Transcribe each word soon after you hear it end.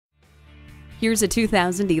Here's a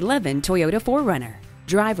 2011 Toyota 4Runner.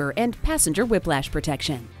 Driver and passenger whiplash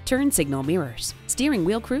protection, turn signal mirrors, steering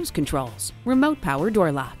wheel cruise controls, remote power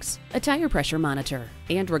door locks, a tire pressure monitor,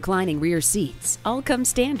 and reclining rear seats all come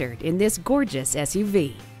standard in this gorgeous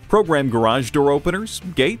SUV. Program garage door openers,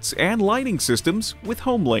 gates, and lighting systems with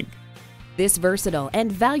HomeLink. This versatile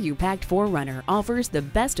and value-packed 4Runner offers the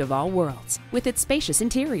best of all worlds with its spacious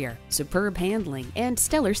interior, superb handling, and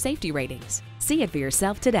stellar safety ratings. See it for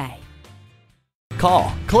yourself today.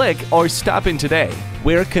 Call, click, or stop in today.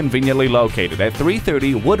 We're conveniently located at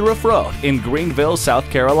 330 Woodruff Road in Greenville, South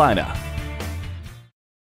Carolina.